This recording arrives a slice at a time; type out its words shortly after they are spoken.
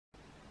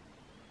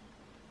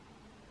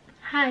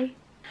Hi.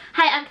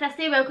 Hi, I'm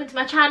Christy, welcome to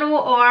my channel,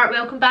 or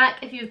welcome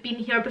back if you've been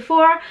here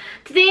before.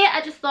 Today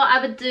I just thought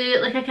I would do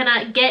like a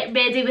kind of get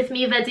ready with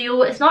me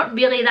video. It's not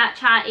really that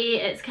chatty,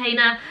 it's kind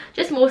of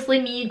just mostly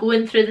me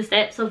going through the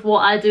steps of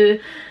what I do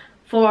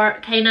for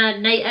kind of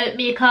night out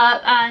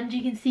makeup, and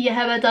you can see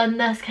how I've done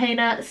this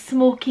kind of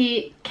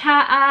smoky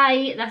cat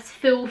eye, this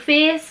full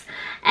face.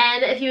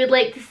 And if you would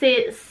like to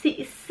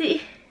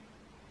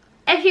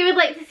if you would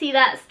like to see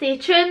that, stay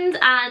tuned,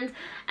 and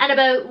in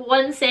about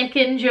 1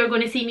 second you're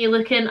going to see me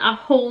looking a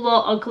whole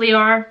lot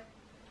uglier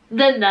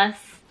than this.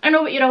 I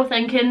know what you're all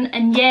thinking,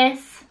 and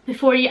yes,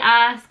 before you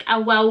ask, I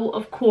will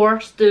of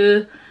course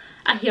do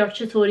a hair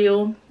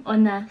tutorial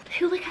on this. I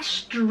feel like I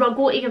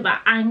struggle to get my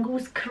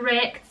angles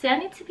correct. Do I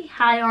need to be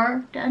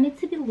higher? Do I need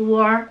to be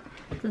lower?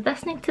 Does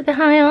this need to be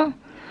higher?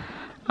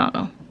 I don't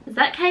know. Is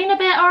that kind of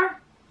better?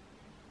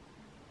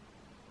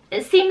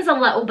 It seems a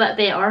little bit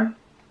better.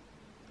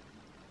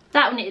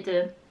 That will need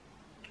to do.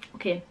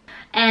 Okay.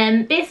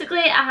 Basically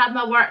I have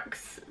my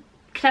works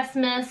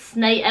Christmas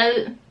night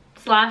out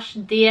slash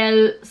day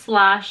out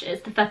slash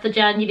it's the 5th of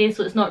January,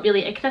 so it's not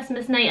really a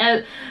Christmas night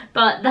out,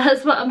 but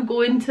that's what I'm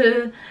going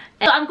to.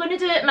 So I'm going to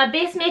do my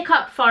base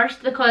makeup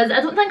first because I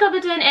don't think I'll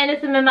be doing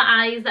anything with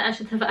my eyes that I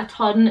should have a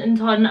ton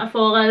of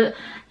fallout.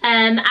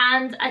 And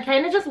I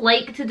kind of just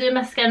like to do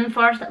my skin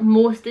first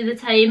most of the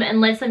time,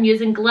 unless I'm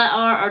using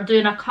glitter or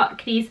doing a cut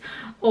crease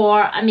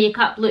or a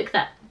makeup look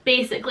that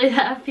basically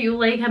that I feel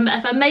like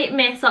if I might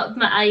mess up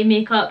my eye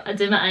makeup, I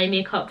do my eye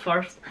makeup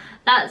first.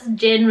 That's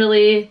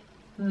generally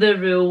the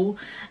rule.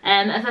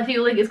 If I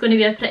feel like it's going to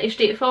be a pretty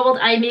straightforward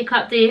eye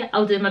makeup day,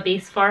 I'll do my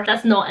base first.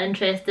 That's not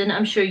interesting,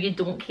 I'm sure you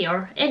don't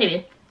care.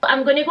 Anyway,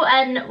 I'm going to go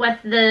in with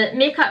the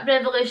Makeup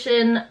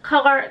Revolution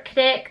Colour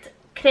Correct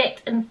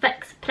and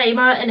Fix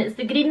primer, and it's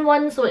the green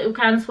one, so it will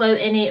cancel out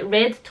any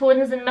red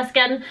tones in my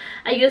skin.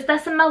 I used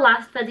this in my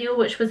last video,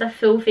 which was a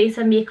full face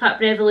of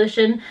Makeup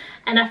Revolution,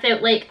 and I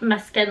felt like my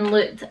skin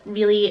looked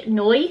really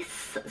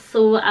nice,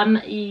 so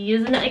I'm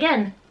using it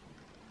again.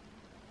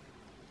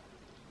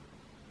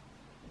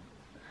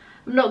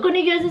 I'm not going to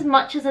use as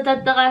much as I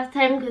did the last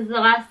time, because the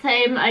last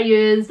time I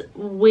used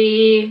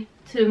way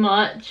too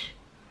much.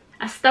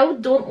 I still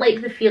don't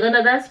like the feeling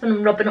of this when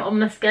I'm rubbing it on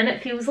my skin.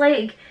 It feels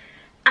like,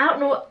 I don't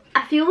know,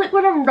 I feel like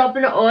when I'm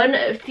rubbing it on,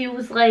 it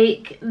feels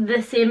like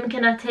the same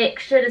kind of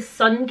texture as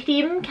sun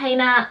cream,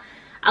 kind of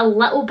a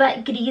little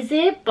bit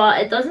greasy, but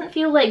it doesn't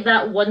feel like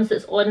that once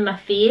it's on my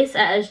face.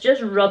 It is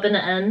just rubbing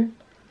it in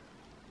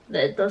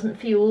that it doesn't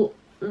feel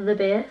the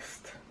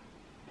best.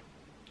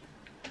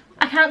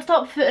 I can't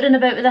stop footering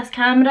about with this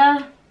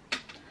camera.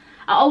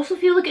 I also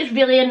feel like it's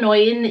really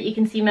annoying that you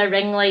can see my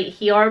ring light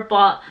here,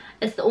 but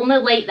it's the only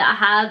light that I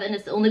have and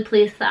it's the only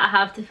place that I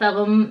have to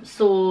film,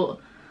 so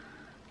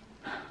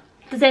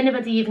does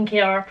anybody even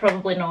care?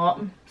 Probably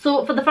not.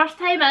 So for the first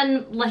time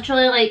in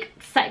literally like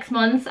 6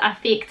 months, I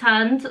fake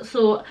tanned,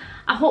 so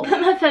I hope that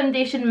my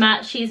foundation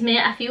matches me.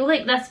 I feel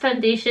like this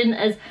foundation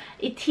is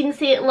a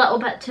teensy little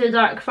bit too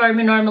dark for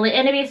me normally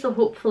anyway, so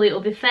hopefully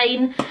it'll be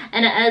fine.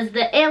 And it is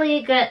the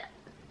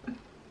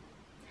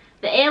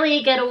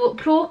LA Girl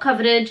Pro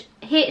Coverage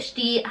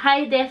HD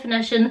High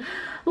Definition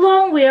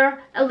Long Wear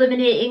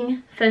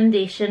Illuminating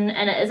Foundation,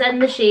 and it is in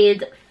the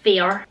shade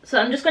Fair. So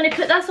I'm just going to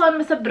put this on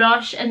with a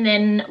brush, and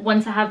then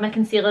once I have my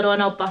concealer on,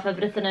 I'll buff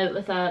everything out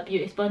with a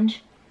beauty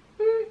sponge.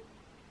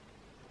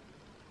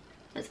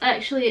 It's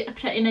actually a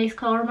pretty nice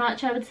colour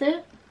match, I would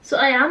say. So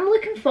I am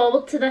looking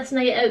forward to this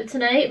night out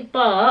tonight,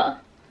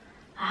 but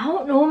I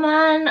don't know,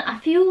 man. I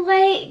feel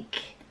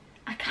like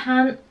I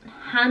can't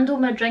handle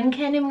my drink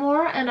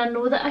anymore, and I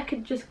know that I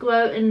could just go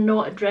out and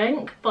not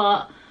drink,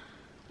 but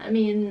I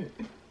mean,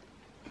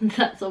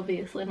 that's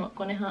obviously not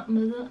going to happen,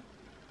 is it?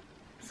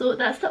 So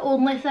that's the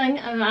only thing,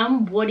 and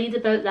I'm worried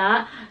about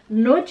that.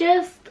 Not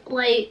just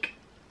like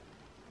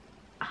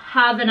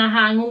having a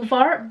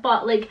hangover,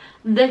 but like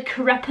the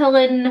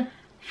crippling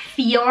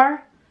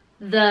fear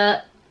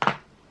that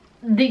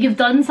you've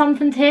done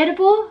something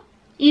terrible,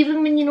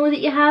 even when you know that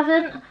you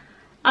haven't.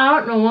 I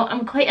don't know,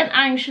 I'm quite an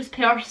anxious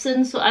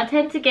person, so I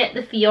tend to get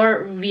the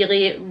fear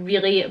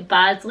really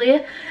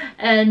badly.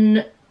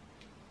 And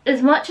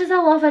as much as I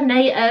love a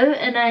night out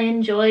and I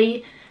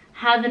enjoy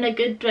having a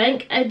good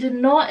drink, I do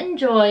not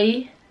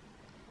enjoy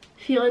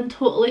feeling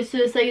totally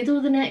suicidal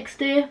the next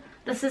day.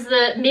 This is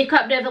the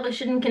Makeup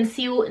Revolution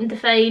Conceal and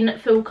Define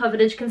Full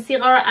Coverage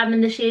Concealer. I'm in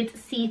the shade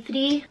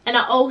C3, and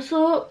I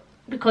also,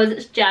 because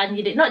it's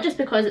January, not just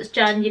because it's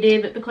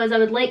January, but because I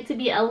would like to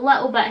be a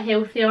little bit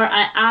healthier,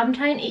 I am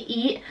trying to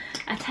eat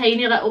a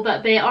tiny little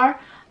bit better,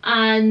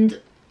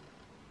 and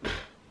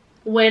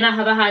when I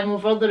have a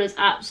hangover there is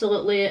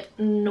absolutely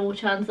no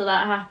chance of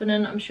that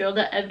happening. I'm sure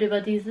that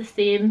everybody's the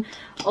same.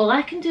 All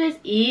I can do is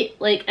eat.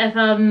 Like if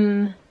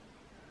I'm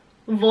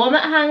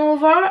vomit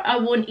hangover, I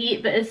won't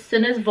eat, but as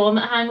soon as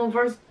vomit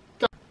hangover's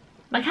done.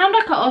 My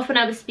camera cut off when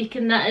I was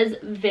speaking, that is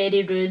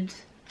very rude.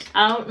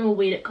 I don't know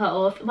where it cut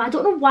off. I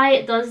don't know why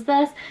it does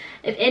this.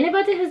 If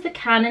anybody has the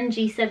Canon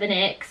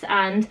G7X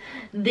and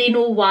they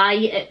know why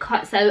it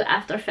cuts out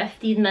after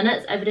 15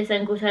 minutes every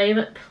single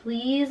time,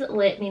 please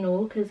let me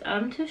know, because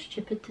I'm too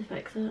stupid to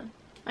fix it.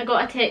 I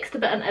got a text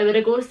about an hour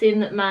ago saying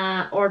that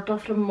my order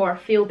from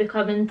Morphe will be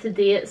coming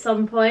today at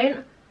some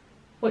point,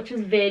 which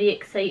is very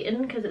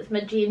exciting because it's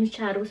my James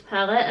Charles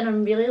palette and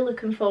I'm really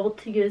looking forward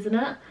to using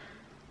it.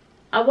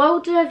 I will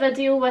do a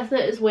video with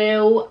it as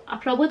well. I'll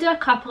probably do a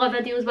couple of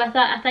videos with it.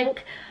 I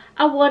think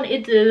I want to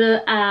do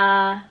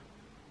a...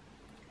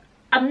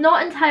 I'm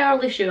not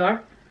entirely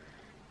sure.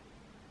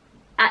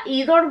 I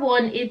either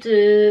want to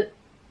do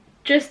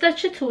just a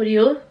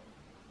tutorial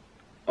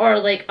or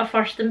like a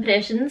first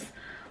impressions,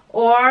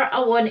 or I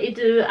want to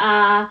do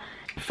a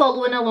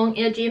following along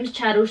a James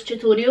Charles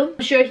tutorial.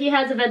 I'm sure he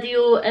has a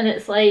video and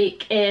it's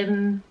like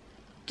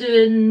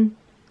doing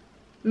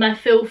my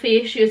full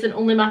face using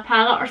only my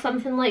palette or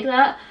something like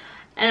that,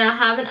 and I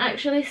haven't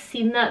actually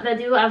seen that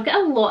video. I've got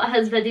a lot of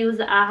his videos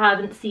that I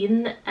haven't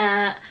seen.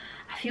 I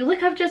feel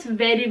like I've just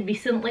very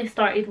recently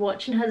started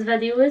watching his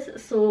videos,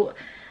 so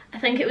I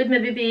think it would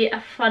maybe be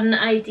a fun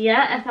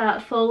idea if I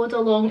followed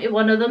along to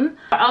one of them.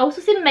 I also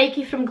seen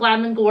Mikey from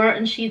Glam and Gore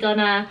and she done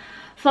a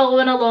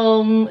following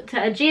along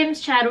to a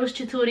James Charles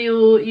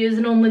tutorial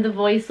using only the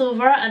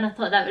voiceover, and I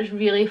thought that was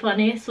really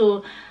funny,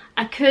 so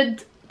I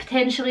could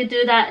potentially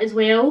do that as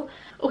well.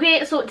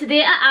 Okay, so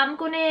today I am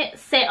going to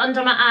set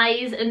under my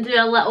eyes and do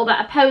a little bit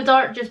of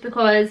powder just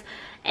because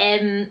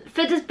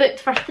food is booked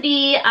for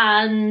 3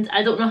 and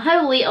I don't know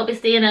how late I'll be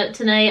staying out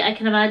tonight. I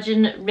can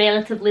imagine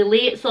relatively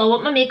late, so I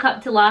want my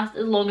makeup to last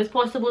as long as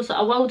possible, so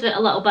I will do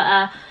a little bit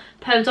of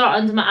powder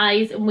under my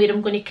eyes and where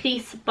I'm going to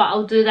crease, but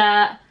I'll do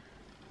that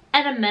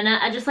in a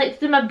minute. I just like to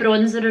do my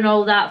bronzer and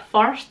all that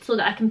first so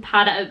that I can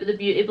pat it out with the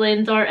beauty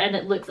blender and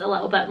it looks a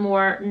little bit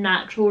more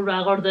natural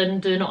rather than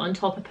doing it on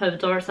top of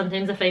powder.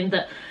 Sometimes I find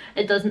that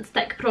it doesn't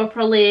stick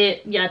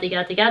properly, yada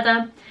yada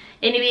yada.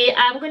 Anyway,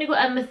 I'm going to go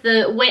in with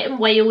the Wet n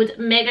Wild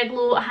Mega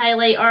Glow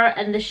highlighter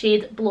in the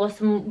shade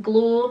Blossom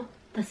Glow.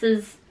 This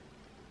is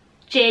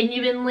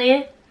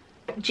genuinely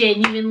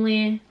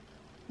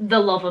the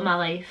love of my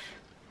life.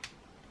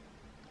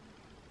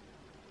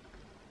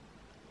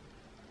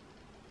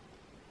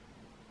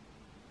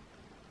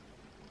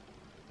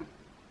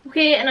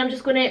 Okay, and I'm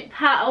just going to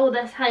pat all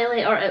this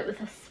highlighter out with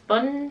a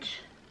sponge.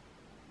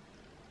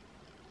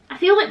 I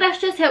feel like this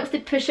just helps to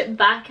push it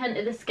back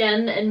into the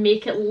skin and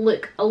make it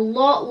look a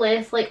lot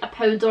less like a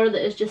powder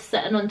that is just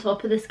sitting on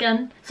top of the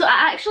skin. So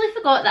I actually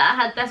forgot that I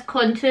had this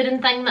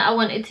contouring thing that I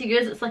wanted to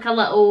use. It's like a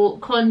little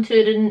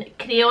contouring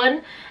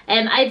crayon.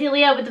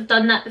 Ideally I would have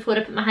done that before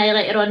I put my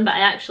highlighter on, but I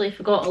actually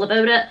forgot all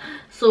about it.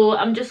 So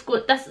I'm just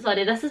going, this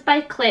is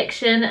by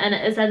Collection and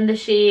it is in the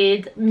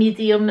shade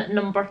Medium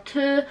number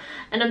 2.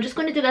 And I'm just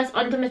going to do this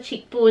under my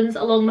cheekbones,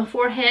 along my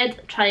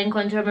forehead, try and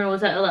contour my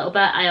nose out a little bit.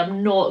 I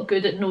am not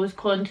good at nose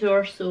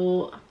contour,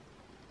 so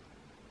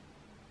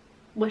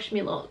wish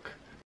me luck.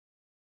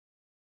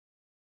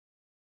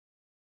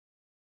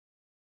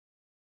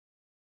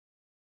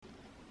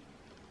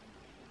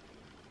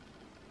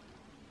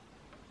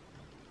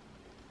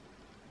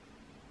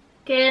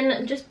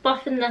 Again, just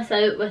buffing this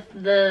out with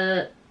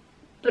the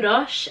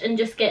brush and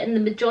just getting the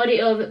majority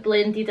of it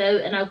blended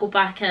out, and I'll go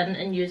back in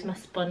and use my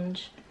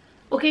sponge.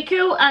 Okay,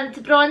 cool, and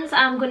to bronze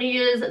I'm going to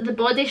use the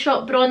Body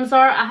Shop bronzer.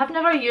 I have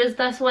never used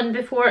this one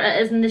before.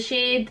 It is in the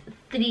shade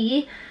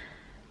 3,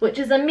 which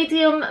is a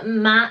medium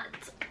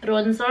matte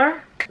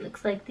bronzer. It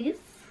looks like this.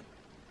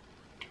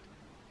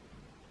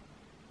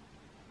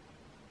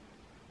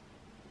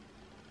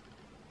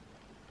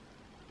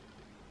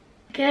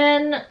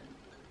 Again,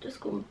 just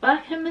going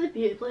back in with the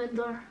beauty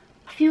blender.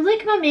 I feel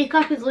like my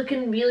makeup is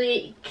looking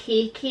really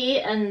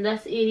cakey in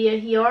this area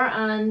here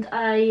and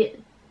I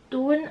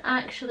don't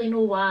actually know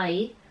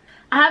why.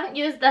 I haven't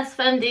used this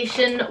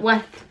foundation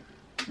with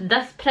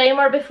this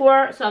primer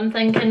before, so I'm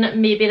thinking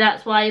maybe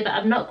that's why, but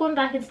I'm not going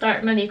back and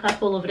starting my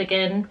makeup all over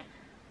again.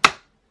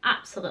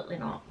 Absolutely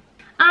not.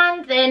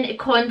 And then to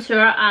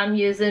contour I'm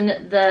using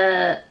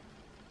the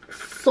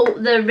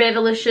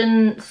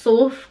Revolution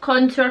Soph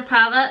contour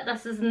palette.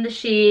 This is in the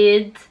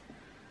shade...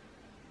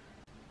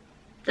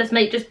 This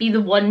might just be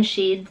the one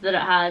shade that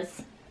it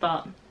has,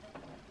 but I'm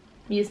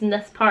using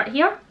this part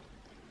here.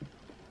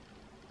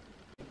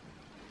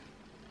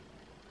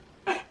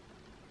 I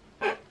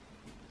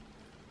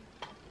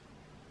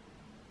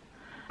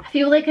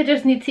feel like I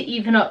just need to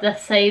even up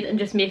this side and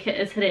just make it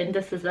as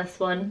horrendous as this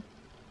one.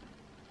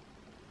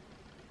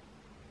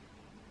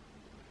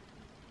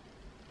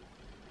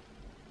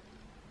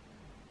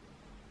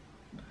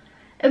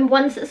 And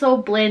once it's all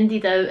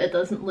blended out, it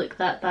doesn't look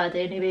that bad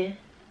anyway.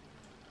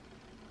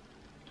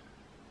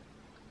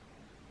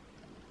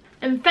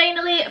 And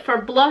finally, for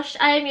blush,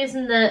 I am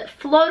using the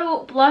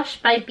Floral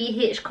Blush by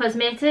BH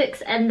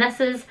Cosmetics, and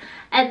this is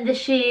in the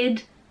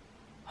shade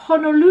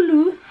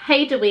Honolulu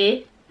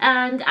Hideaway.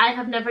 And I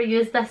have never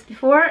used this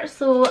before,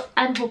 so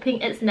I'm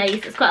hoping it's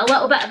nice. It's got a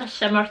little bit of a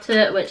shimmer to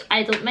it, which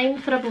I don't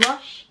mind for a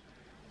blush.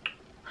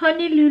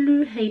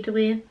 Honolulu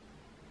Hideaway.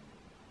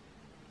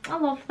 I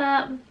love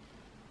that.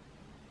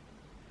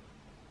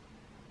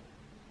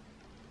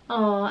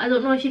 Oh, I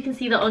don't know if you can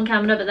see that on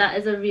camera, but that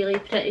is a really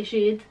pretty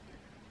shade.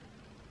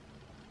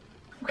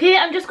 Okay,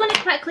 I'm just going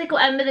to quickly go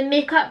in with the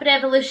Makeup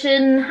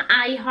Revolution,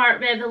 I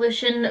Heart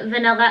Revolution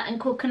Vanilla and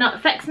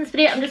Coconut Fixing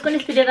Spray. I'm just going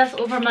to spray this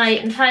over my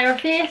entire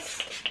face.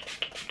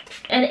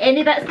 And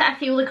any bits that I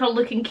feel like are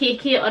looking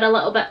cakey or a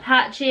little bit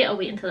patchy, I'll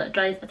wait until it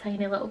dries a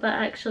tiny little bit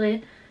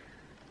actually.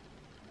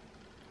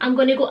 I'm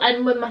going to go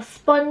in with my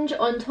sponge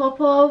on top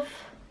of,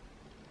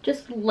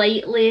 just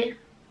lightly,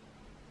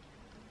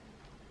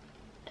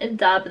 and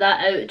dab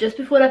that out just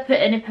before I put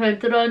any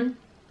powder on.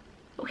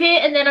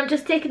 Okay, and then I'm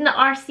just taking the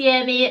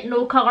RCMA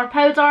No Colour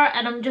Powder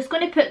and I'm just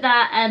going to put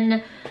that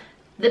in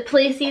the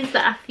places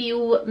that I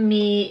feel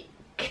may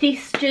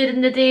crease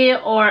during the day,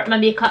 or my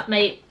makeup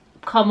might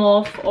come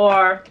off,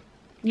 or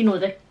you know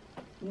the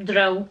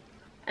drill.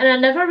 And I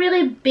never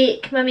really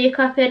bake my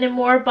makeup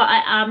anymore, but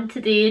I am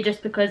today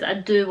just because I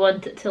do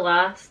want it to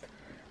last.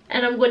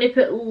 And I'm going to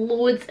put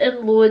loads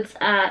and loads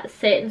of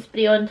setting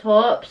spray on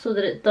top so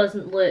that it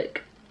doesn't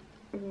look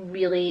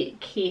really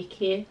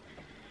cakey.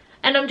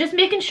 And I'm just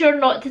making sure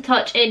not to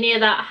touch any of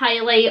that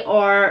highlight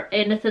or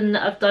anything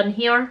that I've done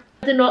here.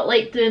 I do not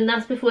like doing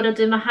this before I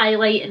do my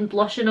highlight and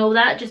blush and all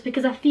that, just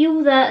because I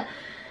feel that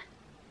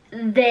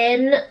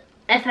then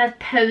if I've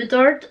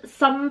powdered,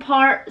 some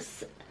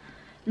parts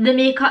the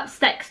makeup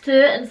sticks to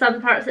it and some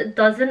parts it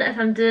doesn't if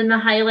I'm doing my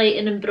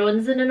highlighting and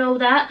bronzing and all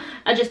that.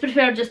 I just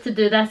prefer just to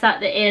do this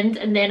at the end,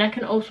 and then I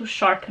can also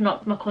sharpen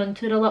up my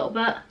contour a little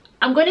bit.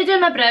 I'm going to do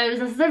my brows.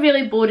 This is a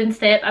really boring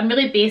step. I'm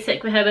really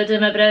basic with how I do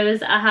my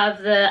brows. I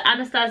have the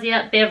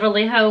Anastasia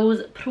Beverly Hills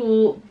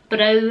Pro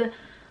Brow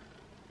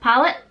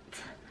palette.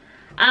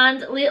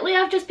 And lately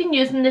I've just been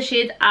using the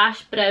shade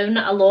Ash Brown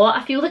a lot.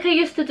 I feel like I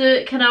used to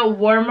do kind of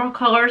warmer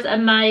colours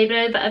in my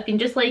eyebrow, but I've been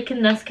just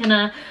liking this kind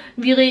of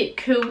really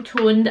cool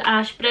toned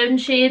Ash Brown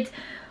shade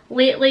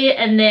lately.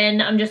 And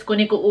then I'm just going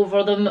to go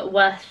over them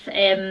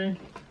with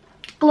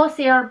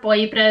Glossier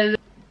Boy Brow.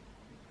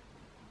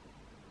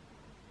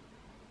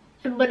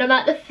 And when I'm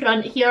at the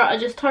front here, I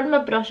just turn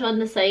my brush on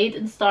the side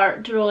and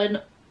start drawing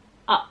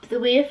up the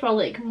way for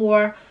like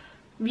more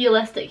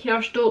realistic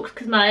hair strokes,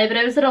 because my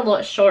eyebrows are a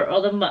lot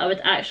shorter than what I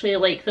would actually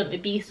like them to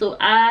be. So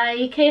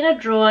I kind of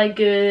draw a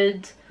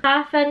good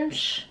 ½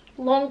 inch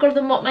longer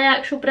than what my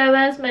actual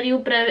brow is. My real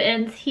brow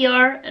ends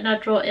here and I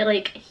draw it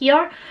like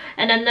here,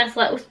 and in this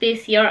little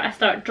space here I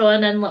start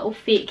drawing in little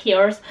fake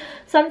hairs.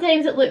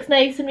 Sometimes it looks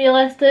nice and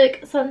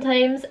realistic,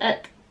 sometimes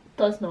it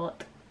does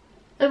not.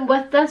 And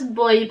with this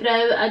boy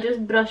brow, I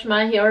just brush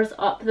my hairs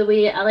up the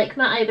way. I like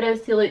my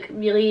eyebrows to look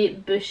really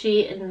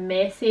bushy and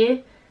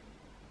messy.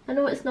 I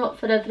know it's not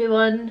for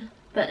everyone,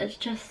 but it's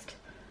just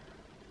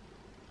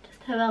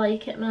how I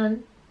like it,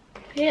 man.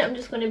 Okay, I'm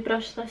just going to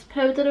brush this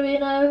powder away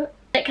now.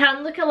 It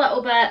can look a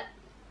little bit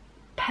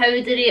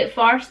powdery at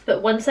first,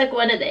 but once I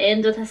go in at the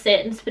end with a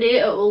setting spray,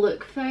 it will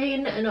look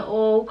fine and it'll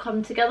all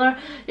come together.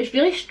 It's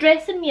really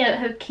stressing me out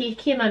how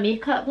cakey my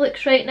makeup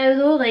looks right now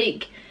though,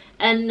 like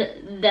in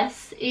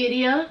this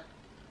area,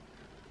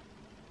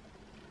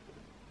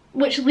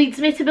 which leads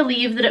me to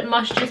believe that it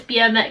must just be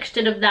a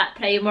mixture of that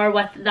primer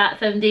with that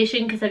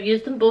foundation, because I've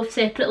used them both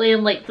separately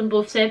and liked them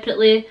both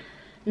separately,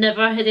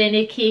 never had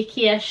any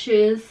cakey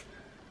issues,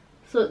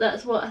 so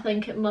that's what I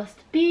think it must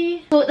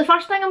be. So the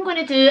first thing I'm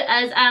going to do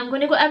is I'm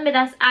going to go in with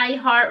this I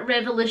Heart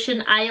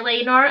Revolution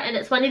eyeliner, and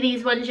it's one of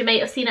these ones, you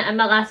might have seen it in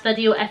my last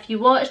video if you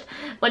watched,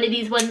 one of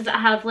these ones that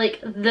have like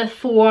the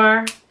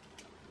 4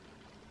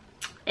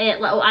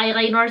 little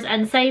eyeliners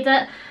inside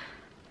it.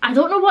 I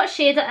don't know what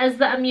shade it is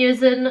that I'm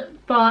using,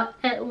 but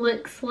it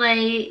looks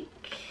like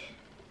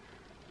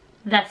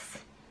this.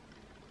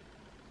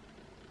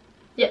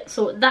 Yeah,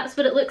 so that's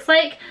what it looks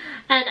like.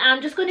 And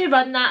I'm just going to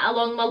run that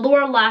along my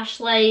lower lash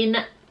line,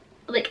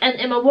 like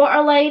into my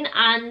waterline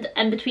and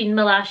in between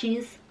my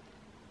lashes.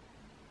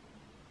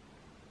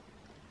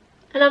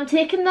 And I'm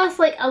taking this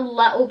like a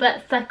little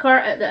bit thicker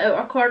at the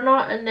outer corner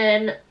and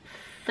then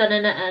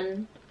thinning it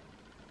in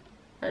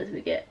as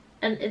we get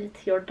into the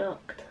tear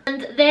duct.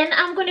 And then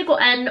I'm going to go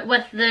in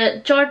with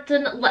the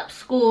Jordan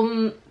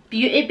Lipscomb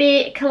Beauty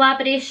Bay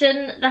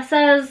collaboration. This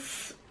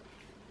is,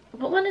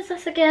 what one is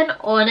this again?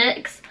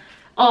 Onyx.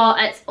 Oh,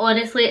 it's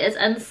honestly, it's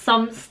in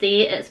some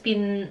state. It's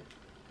been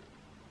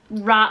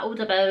rattled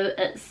about.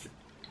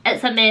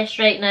 It's a mess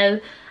right now.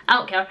 I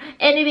don't care.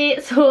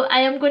 Anyway, so I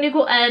am going to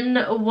go in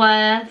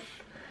with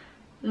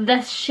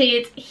this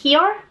shade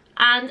here,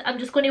 and I'm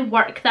just going to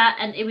work that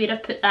into where I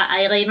put that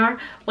eyeliner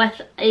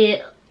with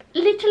a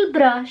little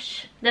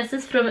brush. This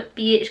is from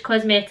BH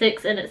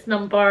Cosmetics and it's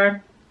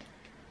number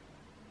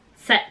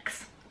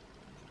 6,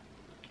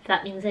 if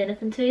that means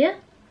anything to you.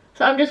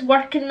 So I'm just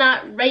working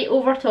that right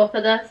over top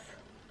of this.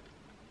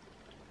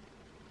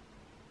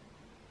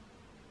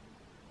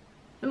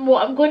 And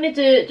what I'm going to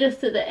do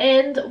just at the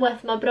end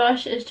with my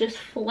brush is just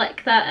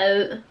flick that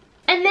out.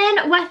 And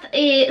then with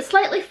a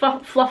slightly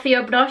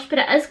fluffier brush, but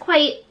it is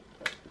quite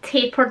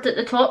tapered at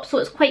the top, so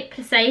it's quite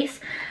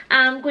precise,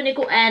 I'm going to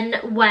go in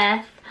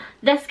with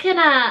this kind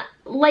of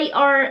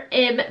lighter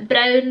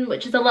brown,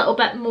 which is a little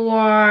bit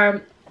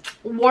more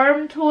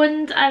warm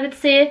toned, I would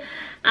say.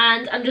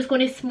 And I'm just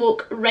going to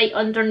smoke right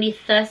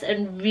underneath this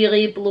and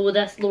really blow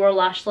this lower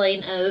lash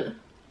line out.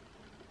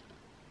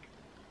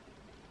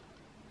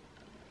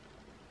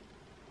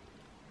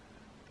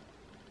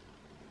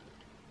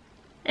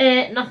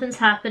 Nothing's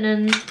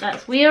happening.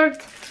 That's weird.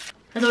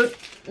 I don't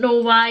know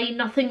why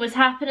nothing was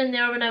happening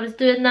there when I was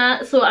doing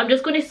that. So I'm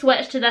just going to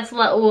switch to this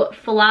little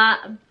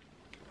flat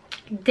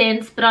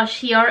dense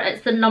brush here.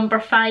 It's the number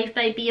 5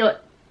 by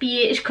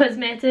BH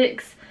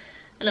Cosmetics.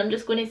 And I'm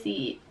just going to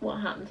see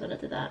what happens when I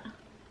do that.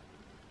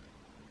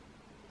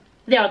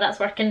 There, that's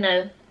working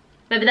now.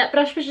 Maybe that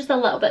brush was just a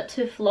little bit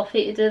too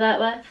fluffy to do that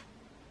with.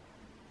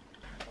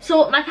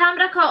 So my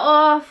camera cut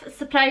off,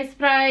 surprise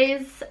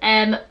surprise.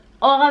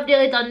 All I've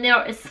really done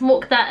there is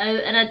smoke that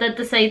out, and I did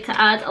decide to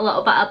add a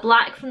little bit of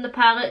black from the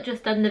palette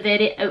just in the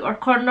very outer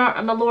corner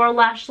of my lower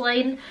lash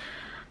line.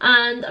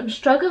 And I'm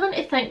struggling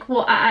to think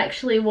what I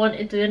actually want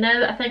to do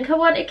now. I think I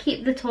want to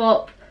keep the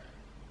top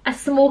a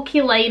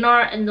smoky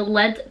liner and the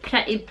lid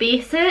pretty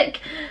basic.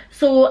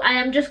 So I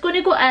am just going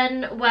to go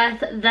in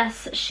with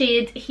this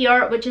shade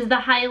here, which is the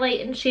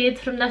highlighting shade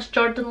from this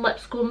Jordan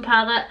Lipscomb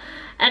palette.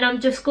 And I'm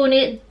just going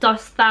to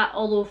dust that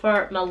all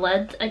over my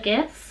lid, I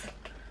guess.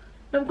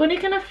 I'm going to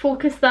kind of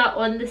focus that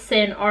on the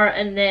centre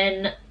and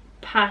then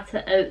pat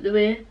it out the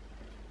way.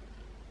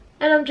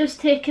 And I'm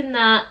just taking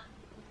that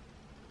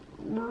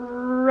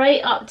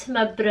right up to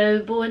my brow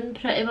bone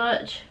pretty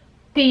much.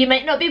 Okay, you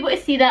might not be able to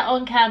see that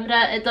on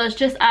camera. It does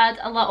just add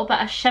a little bit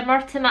of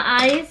shimmer to my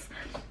eyes.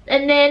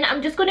 And then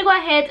I'm just going to go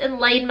ahead and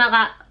line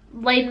my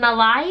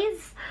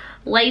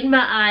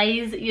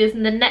eyes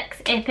using the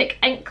NYX Epic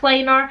Ink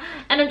Liner.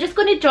 And I'm just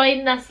going to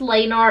join this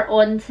liner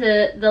onto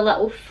the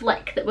little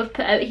flick that we've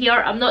put out here.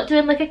 I'm not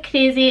doing like a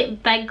crazy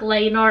big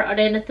liner or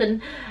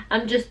anything.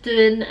 I'm just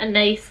doing a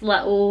nice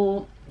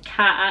little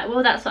cat eye.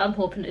 Well, that's what I'm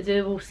hoping to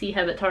do. We'll see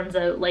how it turns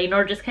out.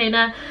 Liner just kind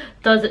of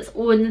does its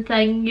own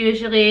thing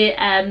usually.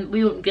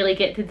 We won't really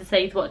get to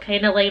decide what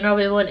kind of liner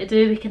we want to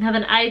do. We can have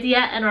an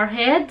idea in our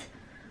head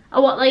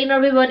of what liner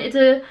we want to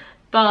do,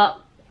 but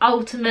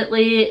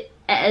ultimately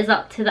it is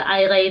up to the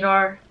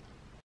eyeliner.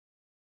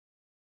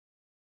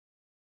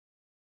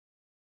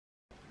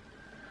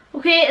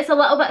 Okay, it's a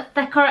little bit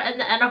thicker in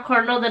the inner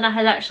corner than I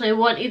had actually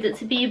wanted it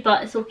to be,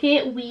 but it's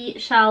okay. We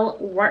shall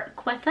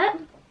work with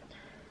it.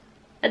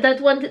 I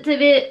did want it to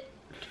be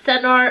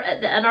thinner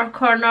at the inner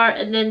corner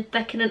and then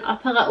thickening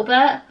up a little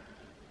bit,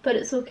 but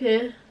it's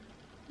okay.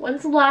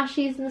 Once the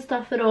lashes and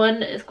stuff are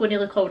on, it's going to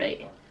look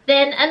alright.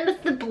 Then in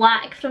with the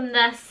black from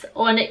this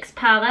Onyx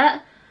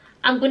palette,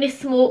 I'm going to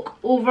smoke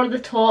over the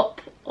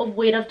top of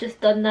where I've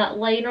just done that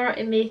liner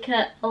and make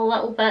it a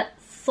little bit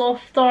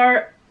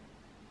softer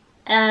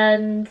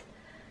and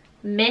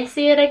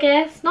messier, I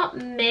guess. Not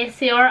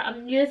messier,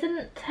 I'm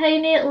using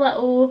tiny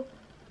little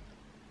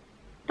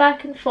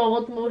back and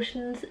forward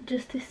motions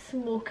just to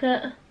smoke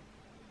it out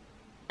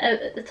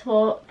at the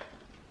top.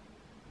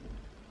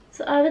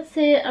 So I would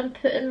say I'm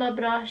putting my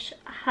brush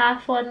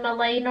half on my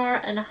liner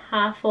and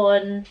half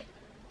on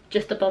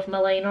just above my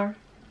liner.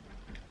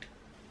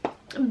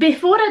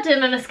 Before I do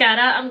my mascara,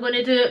 I'm going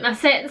to do my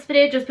setting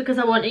spray just because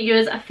I want to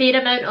use a fair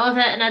amount of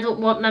it and I don't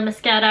want my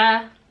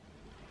mascara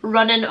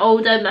running all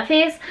down my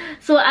face.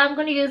 So I'm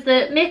going to use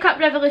the Makeup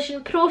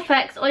Revolution Pro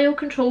Fix Oil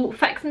Control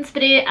Fixing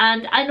Spray,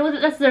 and I know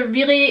that this is a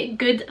really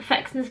good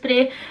fixing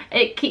spray.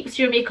 It keeps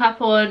your makeup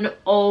on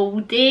all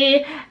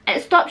day.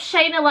 It stops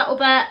shine a little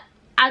bit.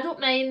 I don't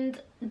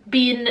mind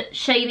being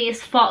shiny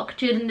as fuck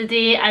during the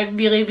day, I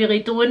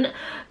really don't,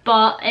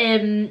 but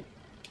I'm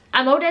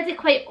already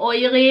quite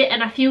oily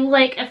and I feel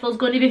like if there's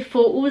going to be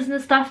photos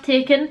and stuff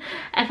taken,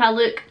 if I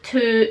look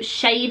too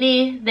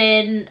shiny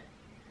then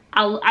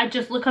I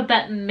just look a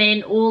bit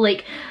mental.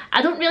 Like,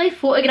 I don't really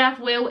photograph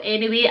well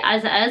anyway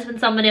as it is when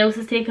someone else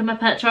is taking my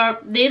picture.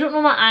 They don't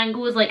know my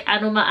angles like I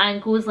know my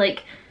angles.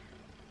 Like,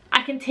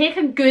 I can take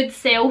a good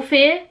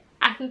selfie,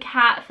 I can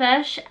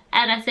catfish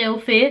in a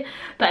selfie,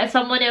 but if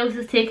someone else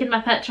is taking my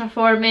picture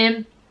for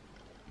me,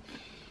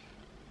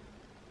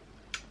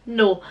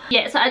 no.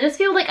 Yeah, so I just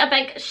feel like a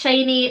big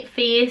shiny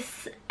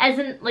face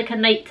isn't like a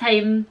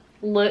nighttime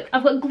look.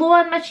 I've got glow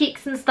on my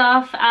cheeks and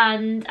stuff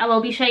and I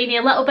will be shiny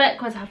a little bit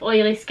because I have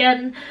oily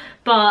skin,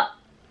 but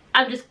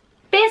I'm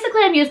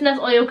using this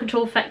oil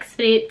control fix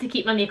spray to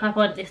keep my makeup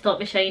on to stop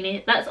me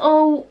shiny. That's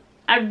all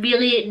I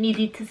really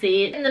needed to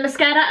say. And the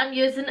mascara I'm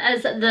using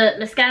is the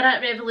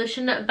Mascara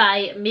Revolution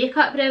by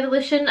Makeup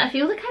Revolution. I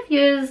feel like I've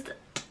used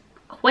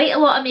quite a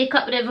lot of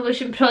Makeup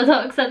Revolution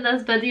products in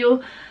this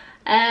video.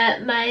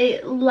 My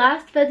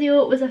last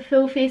video was a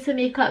full face of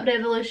Makeup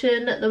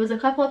Revolution. There was a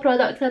couple of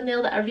products in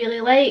there that I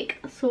really like,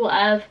 so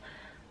I've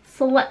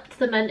slipped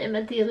them into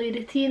my daily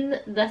routine.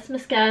 This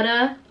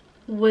mascara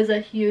was a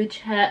huge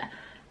hit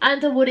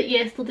and I wore it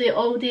yesterday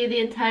all day, the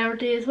entire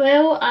day as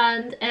well,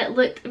 and it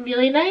looked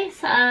really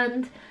nice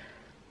and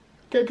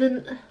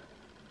didn't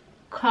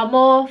come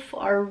off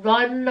or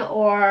run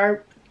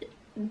or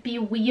be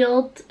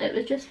weird. It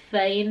was just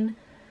fine.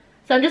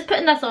 So I'm just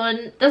putting this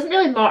on. Doesn't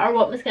really matter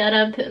what mascara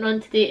I'm putting on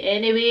today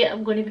anyway.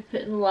 I'm going to be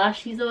putting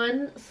lashes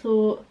on,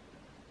 so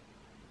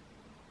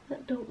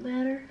that don't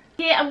matter.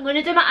 Okay, I'm going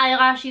to do my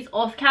eyelashes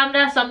off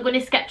camera, so I'm going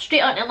to skip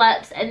straight onto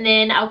lips and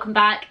then I'll come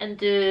back and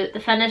do the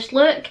finished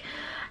look.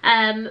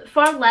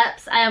 For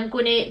lips, I am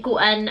going to go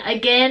in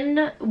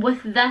again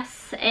with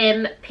this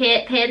pen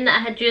that I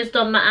had used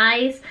on my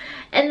eyes,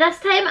 and this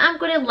time I'm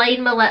going to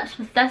line my lips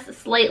with this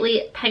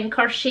slightly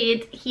pinker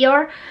shade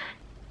here.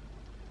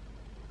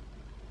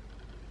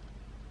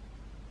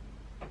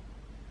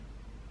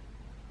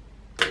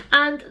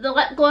 And the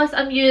lip gloss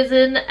I'm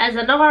using is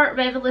another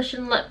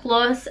Revolution lip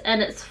gloss,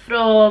 and it's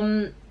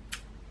from,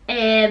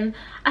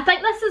 I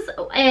think this is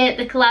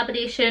the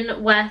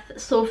collaboration with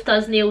Soph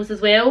Does Nails as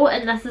well,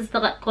 and this is the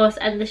lip gloss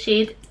in the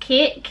shade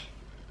Cake.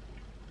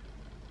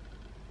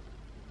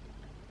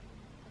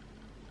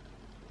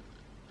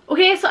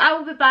 Okay, so I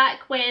will be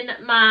back when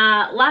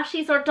my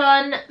lashes are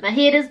done, my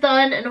hair is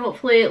done, and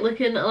hopefully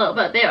looking a little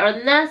bit better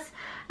than this,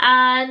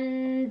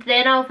 and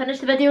then I'll finish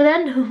the video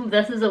then.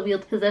 This is a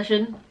weird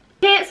position.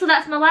 Okay, so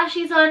that's my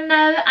lashes on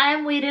now. I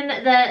am wearing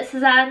the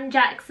Suzanne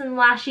Jackson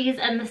lashes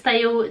in the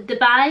style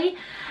Dubai.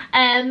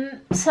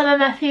 Some of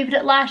my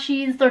favourite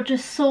lashes, they're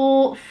just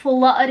so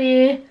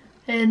fluttery,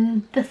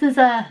 and this is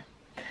a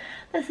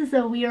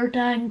weird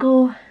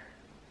angle.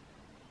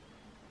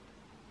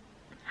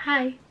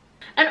 Hi.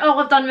 And all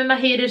I've done with my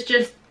hair is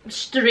just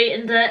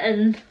straightened it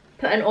and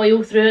put an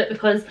oil through it,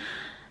 because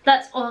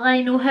that's all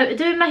I know how to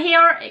do with my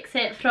hair,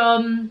 except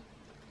from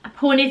a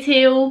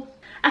ponytail.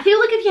 I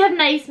feel like if you have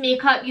nice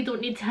makeup, you don't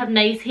need to have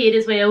nice hair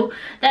as well.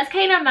 That's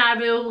kind of my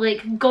rule.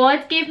 Like,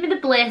 God gave me the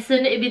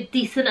blessing to be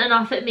decent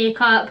enough at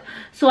makeup,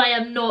 so I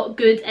am not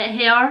good at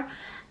hair.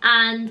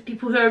 And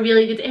people who are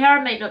really good at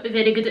hair might not be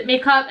very good at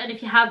makeup, and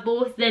if you have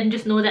both, then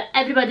just know that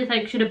everybody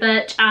thinks you're a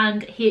bitch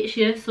and hates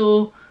you.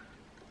 So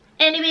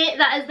anyway,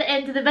 that is the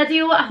end of the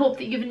video. I hope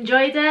that you've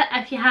enjoyed it.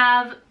 If you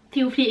have,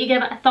 feel free to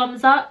give it a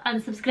thumbs up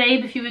and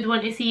subscribe if you would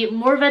want to see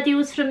more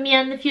videos from me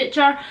in the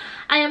future.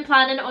 I am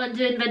planning on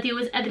doing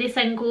videos every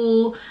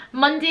single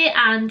Monday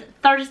and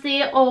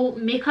Thursday, all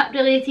makeup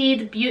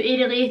related,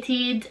 beauty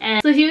related.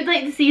 So if you would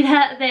like to see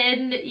that,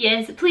 then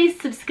yes, please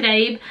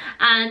subscribe,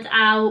 and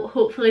I'll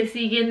hopefully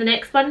see you in the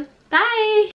next one. Bye!